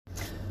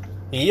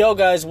Yo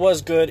guys, what's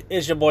good?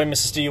 It's your boy Mr.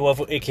 Steel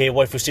Waifu, aka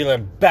Waifu Stealer,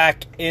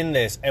 back in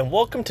this, and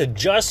welcome to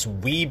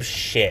Just Weeb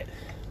Shit.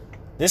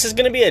 This is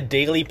gonna be a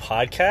daily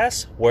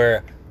podcast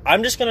where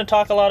I'm just gonna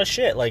talk a lot of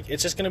shit. Like,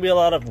 it's just gonna be a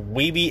lot of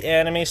weeby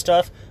anime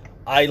stuff.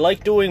 I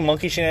like doing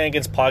Monkey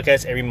Shenanigans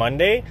podcast every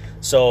Monday,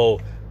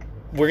 so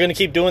we're gonna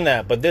keep doing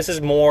that. But this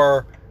is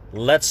more,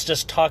 let's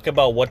just talk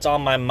about what's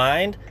on my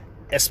mind,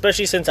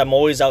 especially since I'm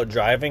always out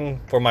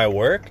driving for my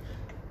work.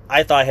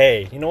 I thought,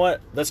 hey, you know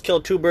what? Let's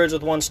kill two birds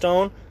with one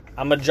stone.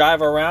 I'm going to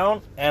drive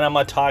around, and I'm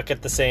going to talk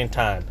at the same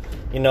time.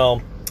 You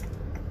know,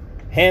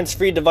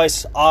 hands-free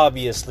device,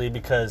 obviously,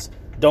 because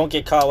don't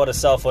get caught with a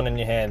cell phone in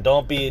your hand.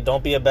 Don't be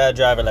a bad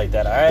driver like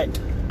that, all right?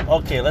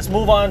 Okay, let's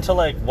move on to,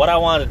 what I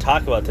wanted to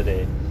talk about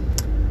today.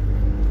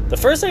 The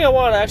first thing I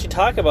wanted to actually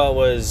talk about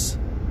was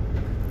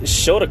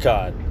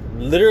Shotokan.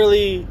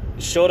 Literally,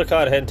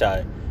 Shotokan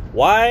hentai.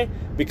 Why?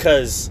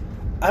 Because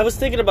I was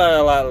thinking about it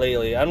a lot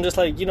lately. I'm just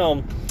like,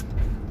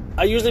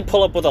 I usually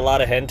pull up with a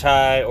lot of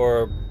hentai,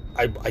 or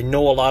I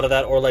know a lot of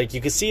that, or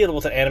you can see it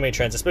with the anime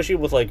trends, especially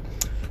with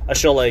a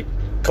show like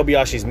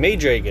Kobayashi's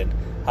Maid Dragon,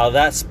 how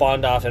that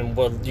spawned off, and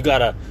you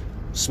got a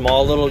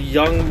small little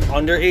young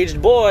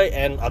underaged boy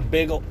and a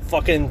big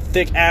fucking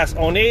thick ass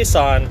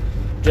One-san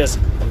just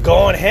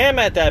going ham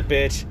at that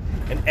bitch,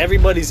 and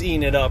everybody's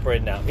eating it up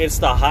right now. It's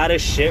the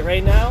hottest shit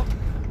right now,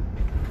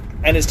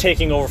 and it's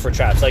taking over for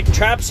traps.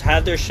 Traps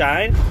had their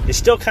shine, they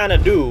still kind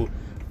of do,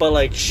 but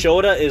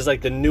Shota is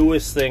the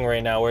newest thing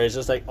right now, where it's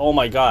just oh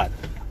my god,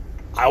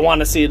 I want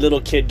to see a little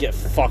kid get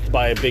fucked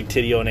by a big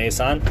titty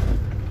One-san.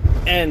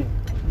 And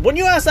when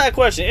you ask that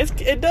question,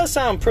 it does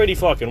sound pretty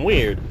fucking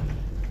weird.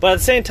 But at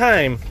the same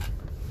time,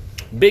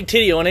 big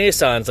titty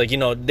One-sans,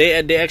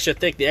 they extra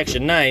thick, they extra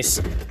nice.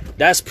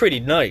 That's pretty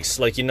nice.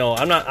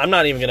 I'm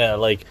not even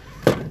gonna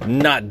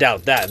not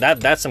doubt that.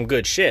 That's some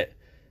good shit.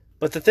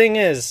 But the thing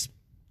is,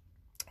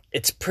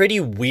 it's pretty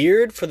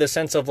weird for the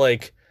sense of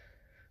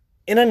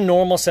in a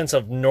normal sense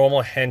of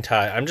normal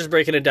hentai. I'm just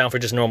breaking it down for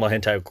just normal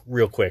hentai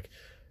real quick.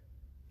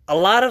 A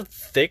lot of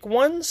thick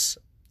ones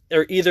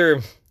are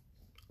either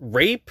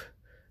rape,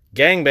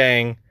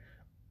 gangbang,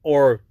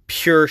 or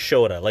pure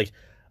Shota.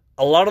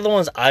 A lot of the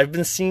ones I've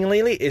been seeing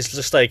lately is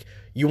just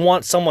you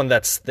want someone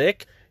that's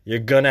thick, you're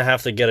gonna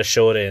have to get a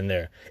Shota in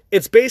there.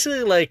 It's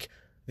basically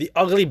the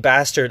ugly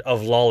bastard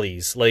of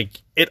lollies.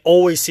 It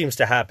always seems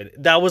to happen.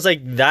 That was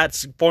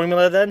that's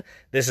formula then.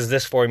 This is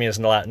this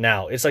formula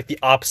now. It's the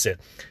opposite.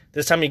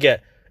 This time you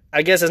get,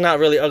 I guess it's not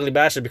really ugly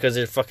bastard because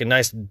they're fucking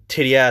nice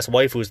titty ass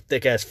waifu's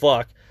thick as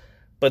fuck.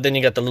 But then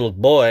you got the little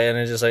boy, and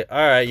it's just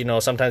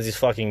alright, sometimes he's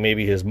fucking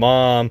maybe his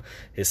mom,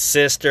 his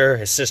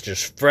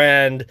sister's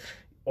friend,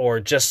 or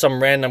just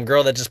some random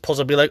girl that just pulls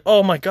up and be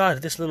oh my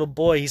god, this little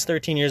boy, he's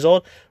 13 years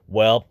old.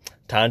 Well,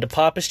 time to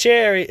pop his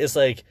cherry. It's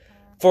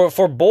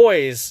for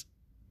boys,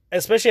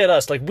 especially at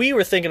us, we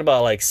were thinking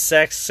about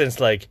sex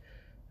since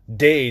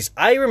days.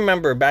 I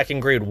remember back in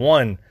grade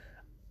 1,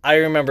 I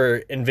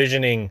remember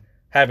envisioning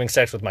having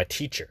sex with my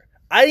teacher.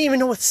 I didn't even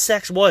know what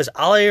sex was.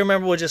 All I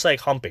remember was just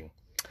humping.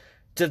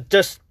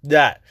 Just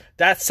that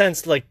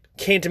sense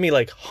came to me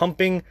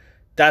humping.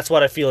 That's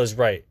what I feel is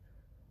right.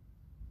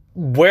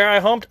 Where I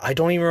humped, I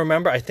don't even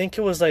remember. I think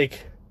it was the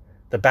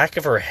back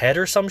of her head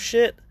or some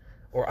shit,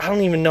 or I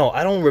don't even know.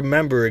 I don't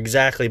remember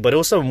exactly, but it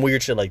was some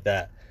weird shit like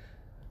that.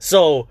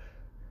 So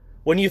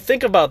when you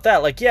think about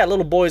that, yeah,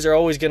 little boys are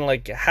always gonna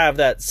have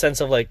that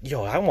sense of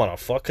yo, I want to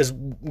fuck, because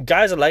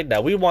guys are like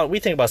that. We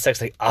think about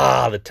sex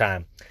all the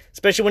time,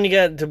 especially when you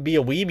get to be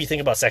a weeb. You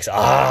think about sex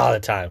all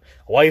the time.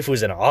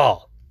 Waifus and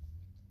all.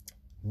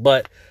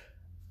 But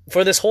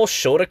for this whole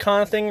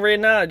Shotokan thing right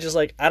now, just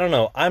I don't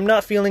know. I'm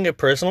not feeling it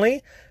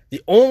personally. The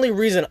only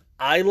reason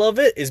I love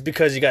it is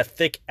because you got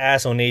thick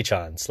ass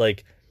One-chans.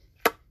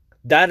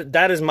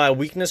 That is my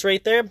weakness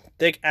right there.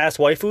 Thick ass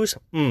waifus.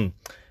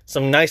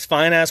 Some nice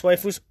fine ass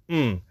waifus.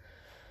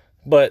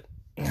 But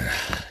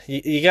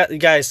you got,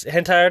 guys,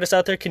 hentai artists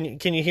out there,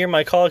 can you hear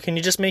my call? Can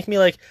you just make me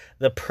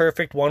the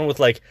perfect one with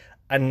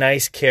a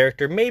nice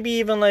character? Maybe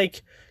even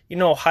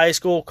high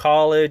school,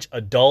 college,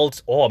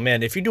 adults. Oh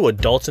man, if you do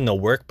adults in the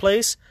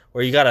workplace,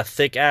 where you got a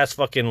thick ass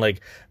fucking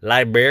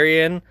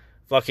librarian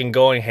fucking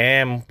going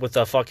ham with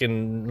a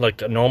fucking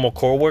a normal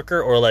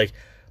coworker, or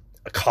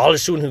a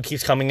college student who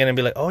keeps coming in and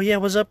be oh yeah,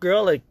 what's up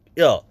girl?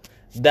 Yo,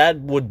 that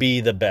would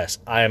be the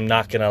best. I am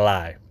not gonna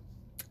lie.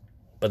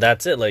 But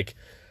that's it.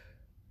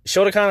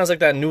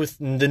 Shotokan is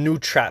the new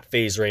trap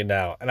phase right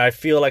now, and I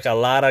feel a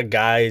lot of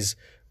guys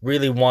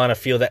really want to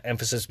feel that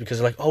emphasis because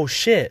they're oh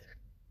shit,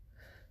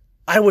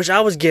 I wish I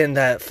was getting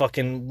that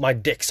fucking, my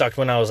dick sucked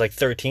when I was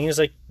 13. It's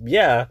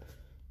yeah,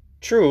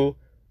 true,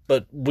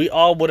 but we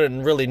all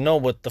wouldn't really know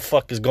what the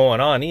fuck is going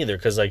on either,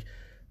 because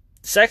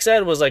sex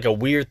ed was a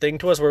weird thing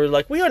to us, where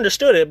we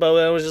understood it, but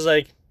it was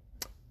just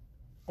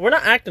we're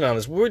not acting on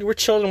this. We're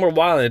children, we're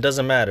wild, it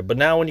doesn't matter. But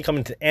now when you come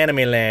into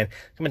anime land,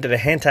 come into the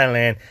hentai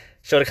land,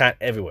 Shotokan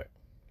everywhere.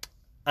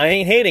 I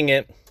ain't hating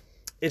it.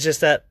 It's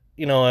just that,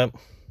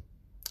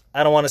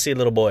 I don't want to see a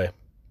little boy.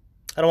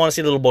 I don't want to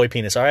see a little boy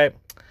penis, alright?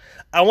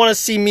 I want to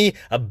see me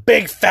a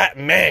big fat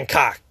man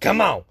cock. Come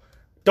on.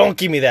 Don't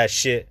give me that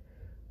shit.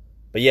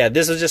 But yeah,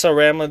 this is just a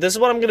rambling. This is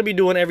what I'm going to be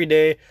doing every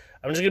day.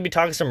 I'm just going to be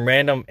talking some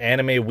random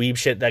anime weeb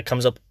shit that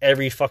comes up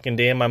every fucking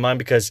day in my mind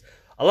because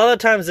a lot of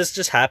times this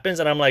just happens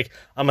and I'm like,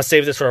 I'm going to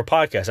save this for a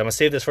podcast. I'm going to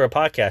save this for a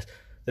podcast.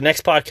 The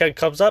next podcast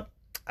comes up,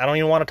 I don't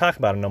even want to talk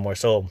about it no more.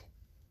 So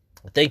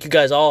thank you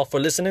guys all for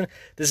listening.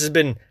 This has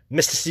been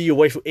Mr. Studio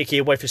Waifu,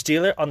 aka Waifu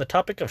Stealer, on the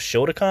topic of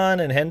Shotokan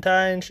and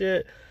hentai and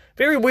shit.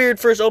 Very weird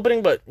first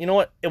opening, but you know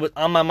what? It was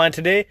on my mind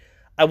today.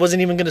 I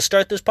wasn't even going to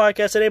start this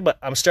podcast today, but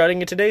I'm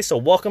starting it today. So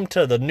welcome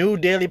to the new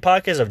daily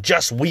podcast of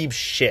Just Weeb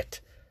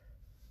Shit.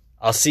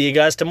 I'll see you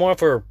guys tomorrow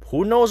for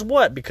who knows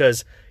what,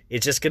 because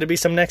it's just going to be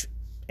some next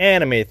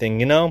anime thing,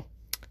 you know?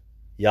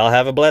 Y'all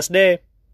have a blessed day.